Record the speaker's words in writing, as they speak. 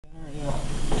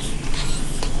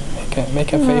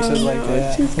Making faces like no,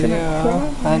 that. she's gonna Yeah,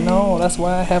 cry. I know. That's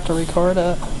why I have to record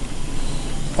it.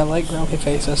 I like grumpy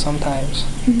faces sometimes.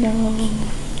 No.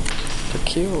 They're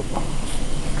cute.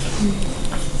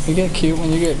 You get cute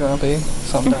when you get grumpy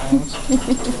sometimes.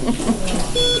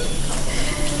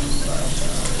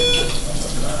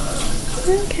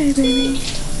 Okay, baby.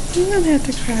 You don't have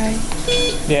to cry.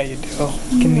 Yeah, you do.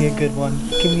 Give me a good one.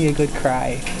 Give me a good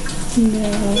cry.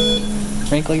 No.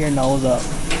 Wrinkle your nose up.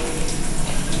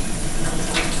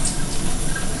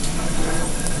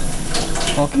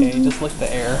 Okay, just lick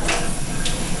the air.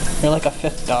 You're like a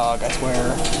fifth dog, I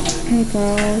swear.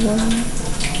 No.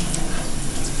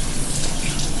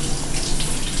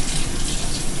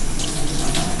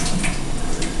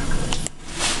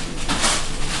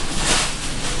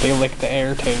 They lick the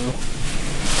air too.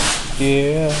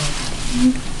 Yeah.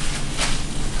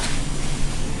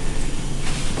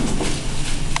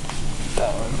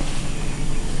 Done.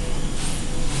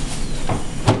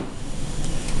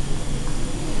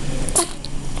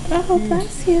 Oh,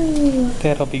 bless you.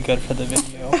 That'll be good for the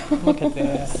video. Look at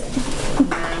that.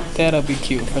 That'll be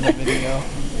cute for the video.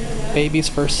 Baby's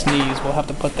first sneeze. We'll have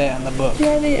to put that in the book.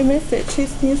 Yeah, I missed it. She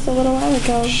sneezed a little while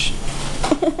ago. Shh.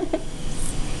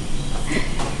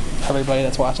 Everybody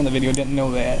that's watching the video didn't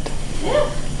know that.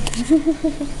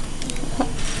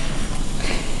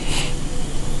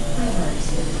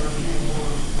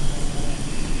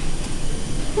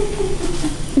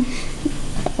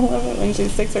 I love it when she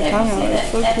sticks her tongue out.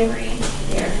 It's so cute.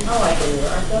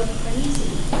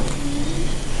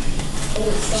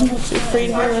 She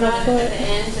freed her little foot.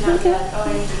 Okay.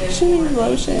 She needs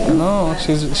lotion. No,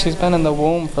 she's been in the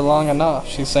womb for long enough.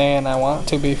 She's saying, I want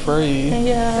to be free.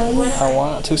 Yeah. I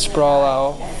want to sprawl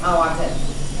out. I want it.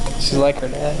 She's like her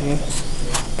daddy.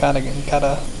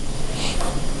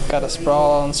 Gotta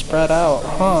sprawl and spread out,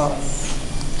 huh?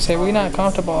 Say we not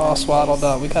comfortable all swaddled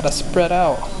up. We gotta spread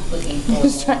out.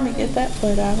 Just trying to get that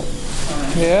foot out.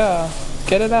 Yeah,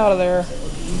 get it out of there.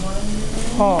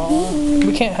 Oh,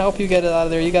 we can't help you get it out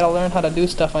of there. You gotta learn how to do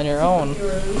stuff on your own.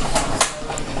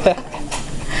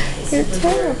 You're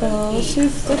terrible.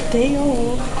 She's a day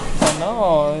old. I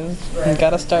know. You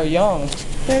gotta start young.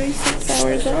 36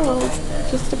 hours old.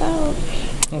 Just about.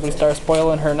 If we start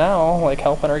spoiling her now, like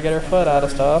helping her get her foot out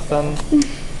of stuff, then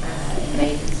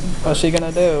what's she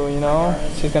gonna do, you know?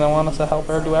 She's gonna want us to help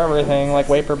her do everything, like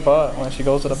wipe her butt when she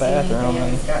goes to the bathroom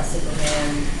and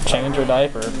change her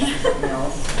diaper.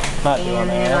 Not doing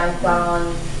that.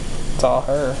 It's all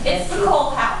her. It's the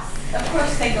Cole house. Of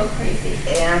course they go crazy.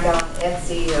 And I got on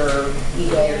Etsy or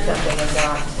eBay or something and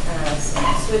got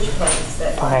some switch plates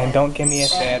that. Fine, don't give me a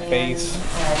sad face.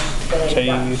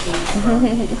 Jeez.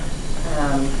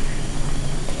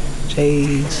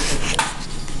 Jeez.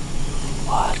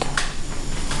 What?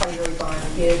 Fiery barn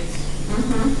kids.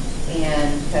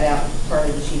 And cut out part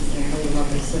of the sheets and leave them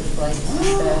up as switch plates. So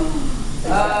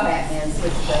there's Batman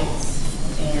switch plates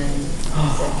and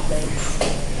set plates.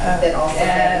 That also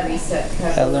had a reset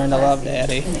cover. I learned to love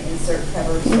Daddy. And the insert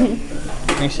covers.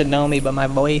 You should know me by my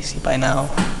voice by now.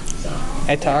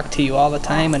 I talk to you all the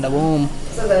time in the womb.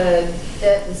 So the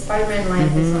Spider-Man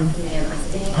lamp is on command, I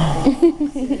think.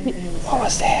 What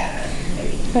was that?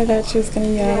 I thought she was going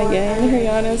to yawn again. Her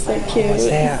yawn is so cute. What's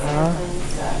that, huh?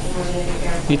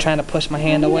 You trying to push my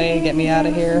hand away, get me out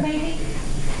of here?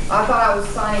 I thought I was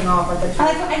signing off. I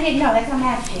didn't know. That's what I'm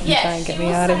asking. You trying to get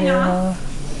me out of here, huh?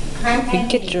 You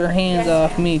get your hands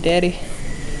off me, Daddy.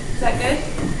 Is that good?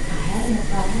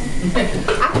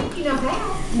 I think you know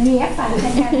how. Yes, I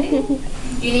think I do.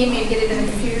 Do you need me to get it in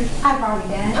the computer? I've already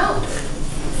done it. Oh.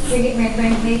 You're getting ready to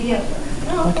bring the baby over.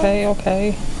 Okay,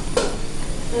 okay.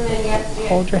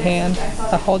 Hold your hand.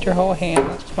 I hold your whole hand,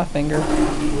 not just my finger.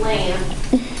 Okay.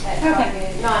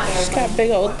 She's got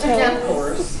big old Of toes.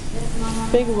 course.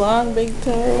 Big, long, big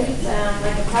toes.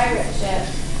 Like a pirate ship.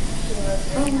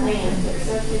 Land. It's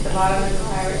just at the bottom of the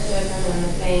pirate ship and then the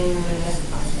thing with the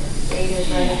shaded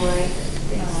red and white.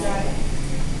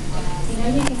 You know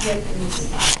you can get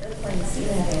airplane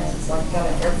ceiling fans. It's like got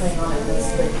an airplane on it with a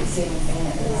split ceiling fan.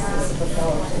 It's a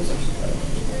propeller.